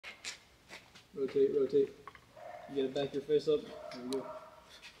Rotate, rotate. You get it back your face up. There we go.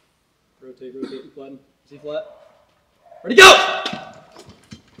 Rotate, rotate, and flatten. See flat? Ready, go!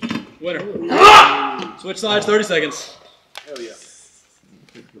 Winner. Switch sides, 30 seconds. Hell yeah.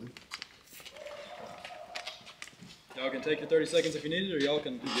 Y'all can take your 30 seconds if you need it, or y'all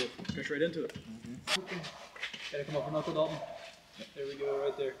can go straight into it. Gotta come up with knuckle, Dalton. There we go,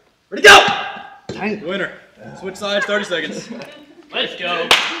 right there. Ready, go! Dang. Winner. Switch sides, 30 seconds. Let's go.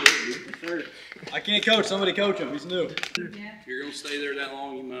 I can't coach. Somebody coach him. He's new. If you're gonna stay there that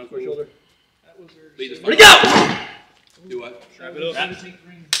long, you might as well Shoulder. be the Ready, go! Do what? Strap it up.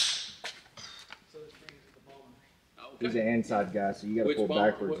 He's an inside guy, so you got to pull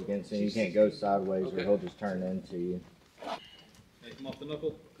backwards against him. You can't go sideways, or he'll just turn into you. Hey, come off the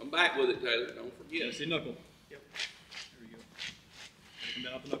knuckle. Come back with it, Taylor. Don't forget. Yeah, see knuckle. Yep. There we go. Come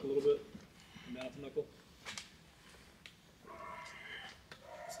down off the knuckle a little bit. Come down off the knuckle.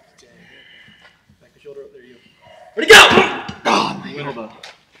 Back the shoulder up. There you go. Ready, go! Oh, man.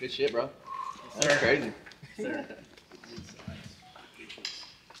 Good shit, bro. That's crazy.